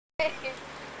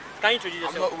Can you introduce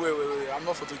yourself? Wait. I'm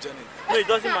not photogenic. No, it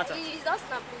doesn't matter. He's not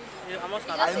snapping. Yeah, I'm not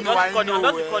I snapping. know, I'm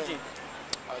just yeah. recording.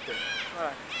 Okay.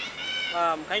 Alright.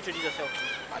 Can you introduce yourself?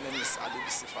 My name is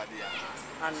Adebisi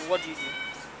Fadeyala. And what do you do?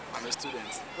 I'm a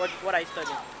student. What are you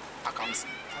studying? Accounting.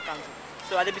 Accounting.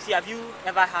 So Adebisi, have you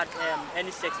ever had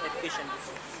any sex education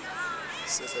before?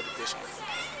 Sex education.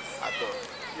 At all.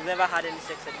 You've never had any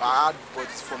sex education? I had, but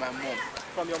it's from my mom.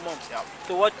 From your mom? Yeah.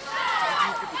 So what did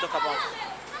you people talk about?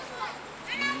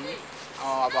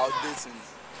 About dating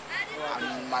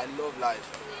and my love life.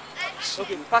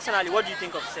 Okay, personally, what do you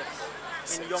think of sex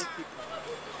in young people?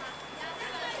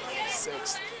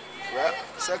 Sex. Well,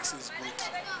 sex is good,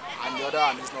 and the other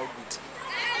one is not good.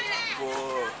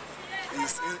 But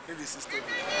it's irresistible,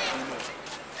 you know.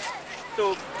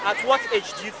 So, at what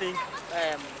age do you think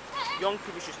young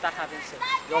people should start having sex?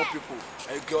 Young people,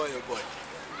 a girl or a boy?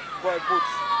 Both.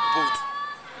 Both.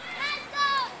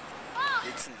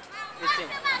 18. 18.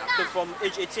 So from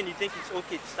age 18, you think it's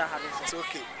okay to start having sex? It's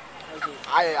okay. Okay.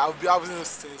 I've been having it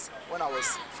since when I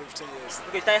was 15 years.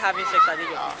 Okay, start having sex at the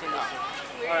age of 15 years.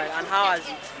 Alright, and how has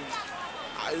it been?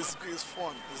 It's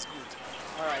fun, it's good.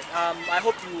 Alright, I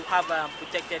hope you have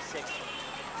protected sex.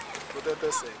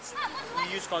 Protected sex.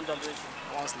 You use condoms, don't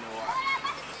you? Once in a while.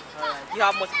 Alright, you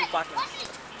have multiple partners?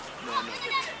 No.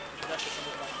 Just a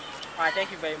single partner. Alright, thank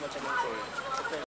you very much. No problem.